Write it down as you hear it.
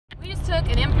took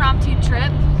an impromptu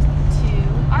trip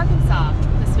to Arkansas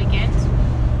this weekend.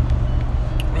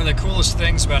 One of the coolest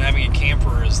things about having a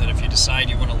camper is that if you decide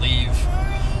you want to leave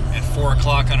at 4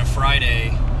 o'clock on a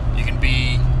Friday, you can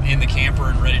be in the camper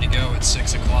and ready to go at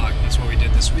 6 o'clock. That's what we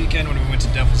did this weekend when we went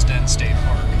to Devil's Den State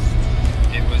Park.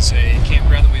 It was a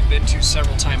campground that we've been to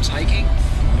several times hiking,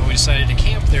 but we decided to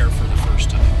camp there for the first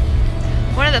time.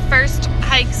 One of the first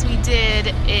hikes we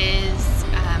did is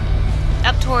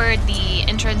up toward the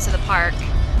entrance of the park,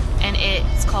 and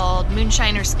it's called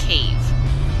Moonshiner's Cave.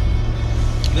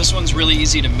 This one's really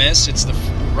easy to miss. It's the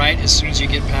right as soon as you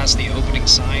get past the opening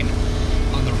sign.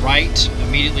 On the right,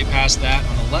 immediately past that,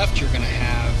 on the left, you're going to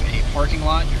have a parking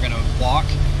lot. You're going to walk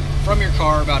from your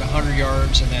car about 100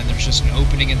 yards, and then there's just an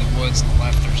opening in the woods. On the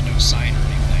left, there's no sign or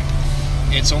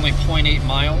anything. It's only 0.8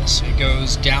 miles. It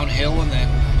goes downhill and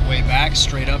then way back,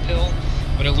 straight uphill.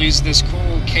 But it leaves this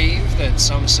cool cave that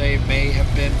some say may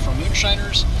have been from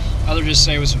moonshiners. Others just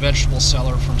say it was a vegetable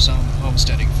cellar from some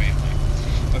homesteading family.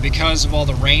 But because of all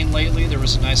the rain lately, there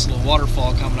was a nice little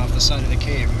waterfall coming off the side of the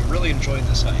cave. We really enjoyed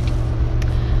this hike.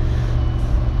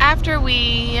 After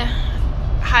we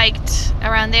hiked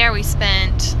around there, we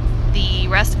spent the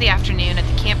rest of the afternoon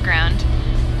at the campground.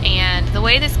 And the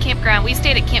way this campground, we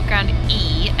stayed at Campground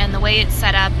E, and the way it's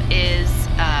set up is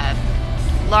a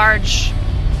large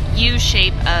U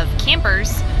shape of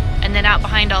campers, and then out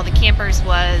behind all the campers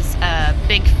was a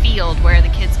big field where the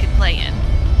kids could play in.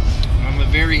 On the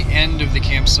very end of the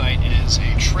campsite is a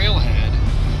trailhead,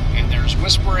 and there's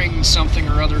Whispering something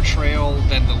or other trail,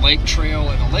 then the lake trail,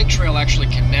 and the lake trail actually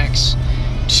connects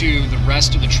to the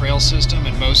rest of the trail system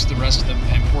and most of the rest of the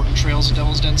important trails at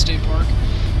Devil's Den State Park.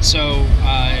 So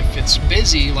if it's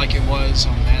busy like it was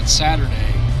on that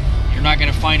Saturday, you're not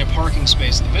going to find a parking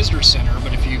space at the visitor center,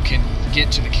 but if you can get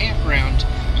to the campground,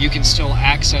 you can still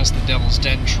access the Devil's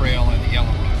Den Trail and the Yellow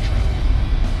Rock Trail.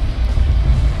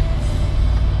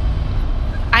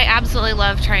 I absolutely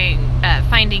love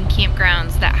finding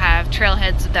campgrounds that have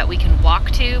trailheads that we can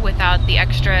walk to without the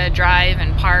extra drive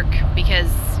and park, because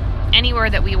anywhere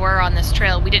that we were on this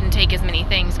trail, we didn't take as many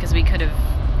things because we could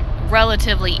have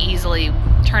relatively easily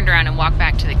turned around and walked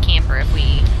back to the camper if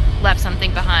we left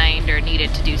something behind or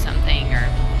needed to do something or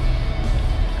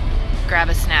grab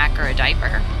a snack or a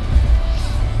diaper.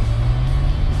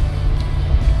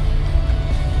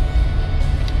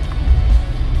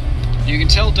 You can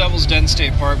tell Devil's Den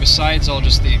State Park, besides all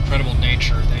just the incredible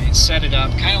nature, they set it up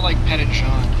kind of like Petit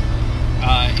Jean,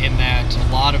 in that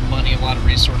a lot of money, a lot of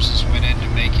resources went into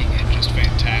making it just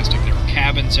fantastic. There were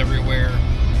cabins everywhere,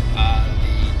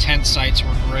 the tent sites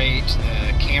were great,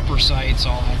 the camper sites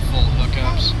all had full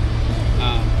hookups.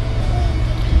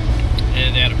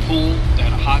 And they had a pool, they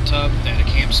had a hot tub, they had a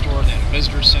camp store, they had a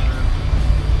visitor center.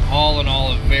 All in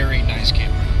all, a very nice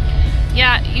campground.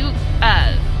 Yeah,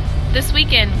 this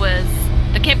weekend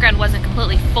the campground wasn't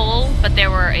completely full, but there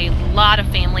were a lot of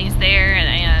families there,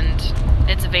 and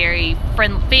it's a very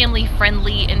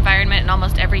family-friendly environment, and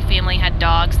almost every family had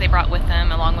dogs they brought with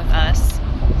them along with us.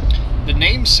 The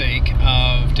namesake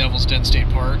of Devil's Den State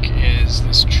Park is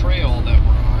this trail that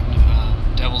we're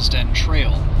on, Devil's Den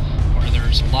Trail, where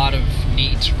there's a lot of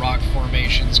neat rock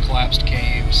formations, collapsed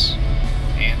caves,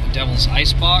 and the Devil's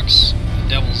Icebox, the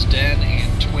Devil's Den,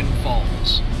 and Twin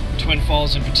Falls. Twin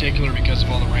Falls in particular because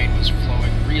of all the rain was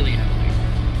flowing really heavily.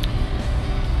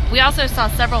 We also saw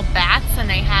several bats, and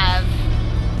they have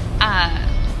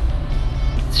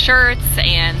shirts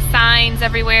and signs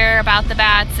everywhere about the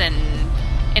bats and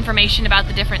information about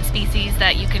the different species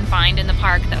that you can find in the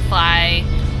park that fly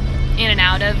in and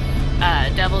out of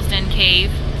Devil's Den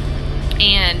Cave.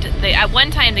 And at one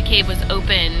time the cave was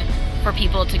open for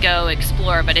people to go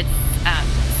explore, but it's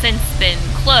since been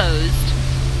closed.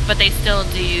 But they still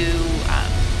do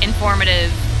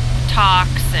informative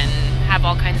talks and have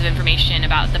all kinds of information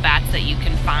about the bats that you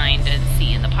can find and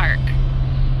see in the park.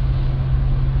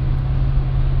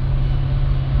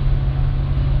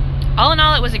 All in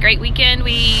all, it was a great weekend.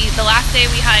 The last day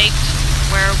we hiked,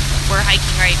 where we're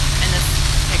hiking right in this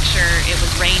picture, it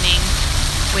was raining,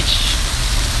 which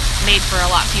made for a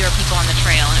lot fewer people on the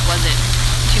trail, and it wasn't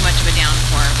too much of a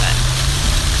downpour, but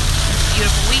it was a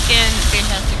beautiful weekend,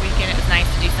 fantastic weekend. It was nice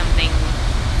to do something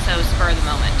so spur of the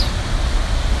moment.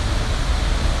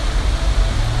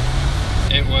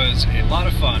 It was a lot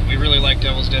of fun. We really like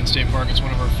Devil's Den State Park. It's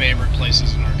one of our favorite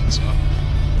places in Arkansas.